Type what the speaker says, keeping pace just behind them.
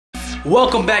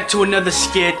Welcome back to another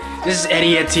skit. This is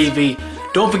Eddie at TV.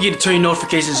 Don't forget to turn your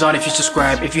notifications on if you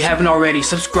subscribe. If you haven't already,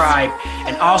 subscribe.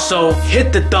 And also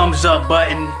hit the thumbs up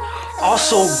button.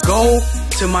 Also go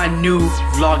to my new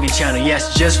vlogging channel.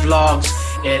 Yes, just vlogs.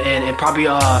 And probably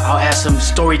I'll add some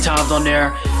story times on there.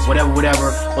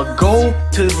 Whatever. But go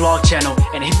to the vlog channel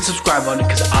and hit the subscribe button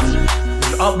because I'm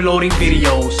uploading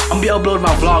videos. I'm gonna be uploading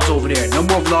my vlogs over there. No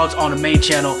more vlogs on the main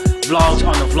channel. Vlogs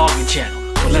on the vlogging channel.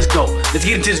 So let's go. Let's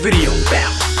get into this video.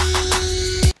 Bam.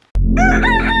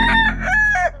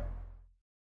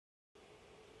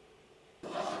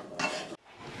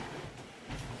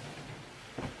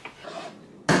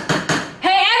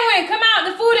 Hey Edwin, come out.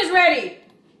 The food is ready.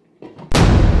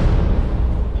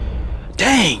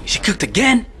 Dang, she cooked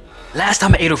again? Last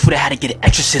time I ate her food, I had to get an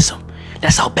exorcism.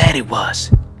 That's how bad it was.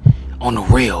 On the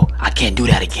real, I can't do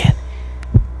that again.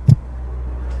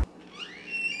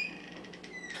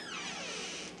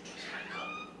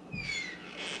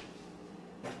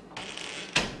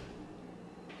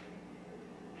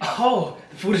 Oh,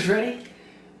 the food is ready?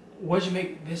 What'd you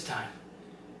make this time?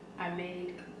 I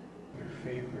made your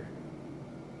favorite.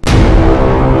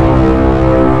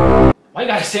 Why you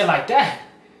gotta say it like that?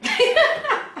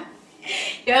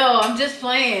 Yo, I'm just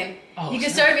playing. Oh, you can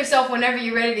serve yourself whenever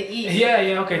you're ready to eat.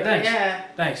 Yeah, okay, thanks. Yeah.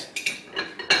 Thanks.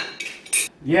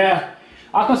 Yeah,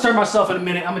 I'll concern myself in a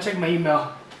minute. I'm gonna check my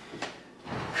email.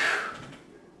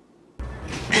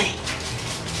 Hey,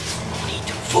 I need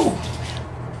the food.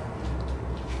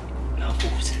 No,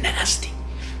 food's nasty.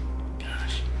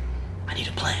 Gosh, I need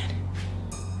a plan.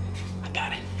 I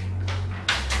got it.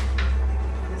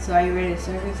 So are you ready to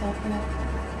serve yourself for that?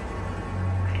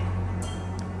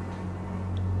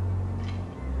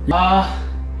 I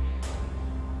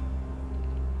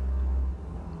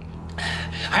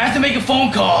have to make a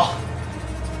phone call.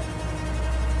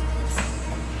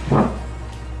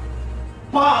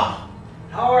 Bob,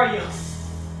 how are you?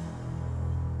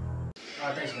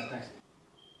 Alright, thanks, man, thanks.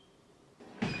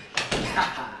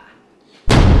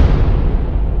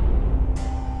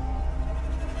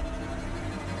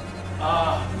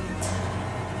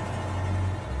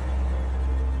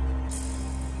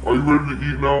 Are you ready to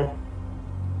eat now?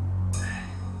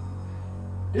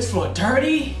 This floor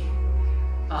dirty?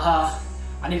 I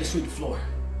need to sweep the floor.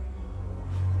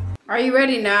 Are you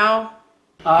ready now?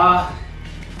 I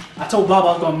told Bob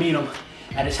I was gonna meet him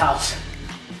at his house.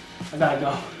 I gotta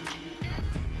go.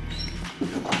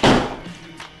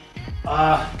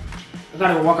 I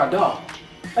gotta go walk our dog.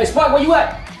 Hey Spike, where you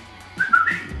at?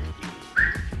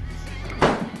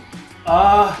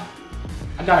 I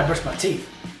gotta brush my teeth.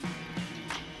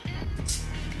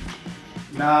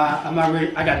 Nah, I'm not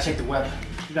ready. I gotta check the weather.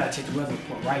 I gotta check the weather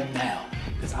report right now.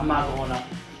 Because I'm not going up.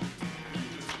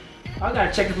 I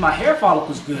gotta check if my hair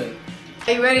follicle's good.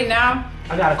 Are you ready now?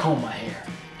 I gotta comb my hair.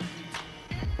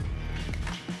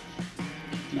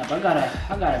 Now, but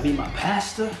I gotta meet my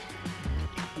pastor.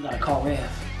 I gotta call Rev.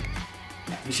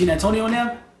 You seen Antonio and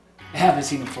them? I haven't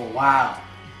seen them for a while.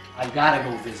 I gotta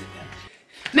go visit them.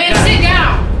 Man, sit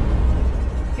down.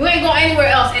 You ain't going anywhere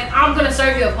else, and I'm gonna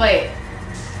serve you a plate.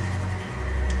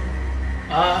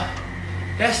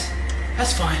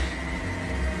 That's fine.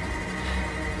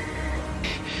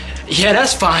 Yeah,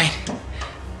 that's fine.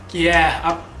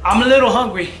 Yeah, I'm a little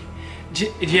hungry.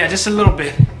 Yeah, just a little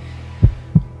bit.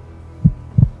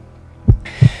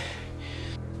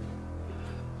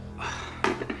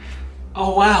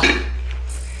 Oh wow.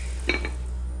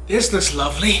 This looks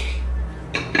lovely.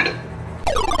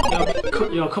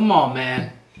 Yo, come on,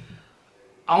 man.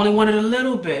 I only wanted a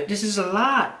little bit. This is a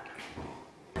lot.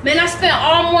 Man, I spent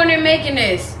all morning making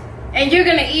this, and you're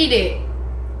gonna eat it.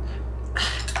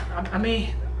 I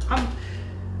mean, I'm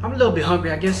a little bit hungry.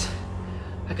 I guess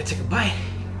I could take a bite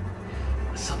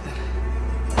or something.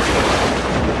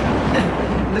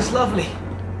 It looks lovely.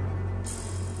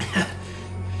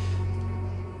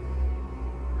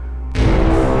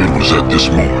 It was at this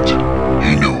moment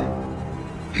he knew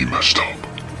he messed up.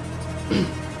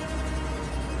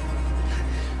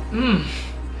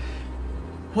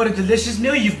 What a delicious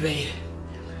meal you've made.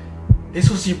 This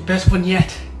was your best one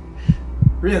yet.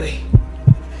 Really.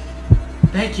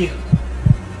 Thank you.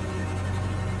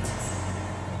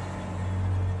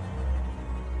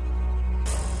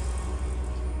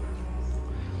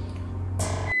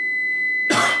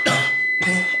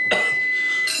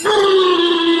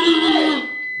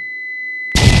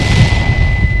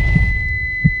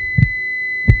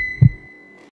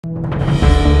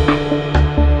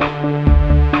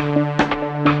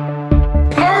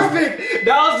 Perfect!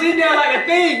 That was in there like a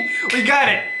thing. We got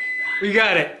it. We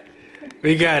got it.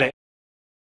 We got it.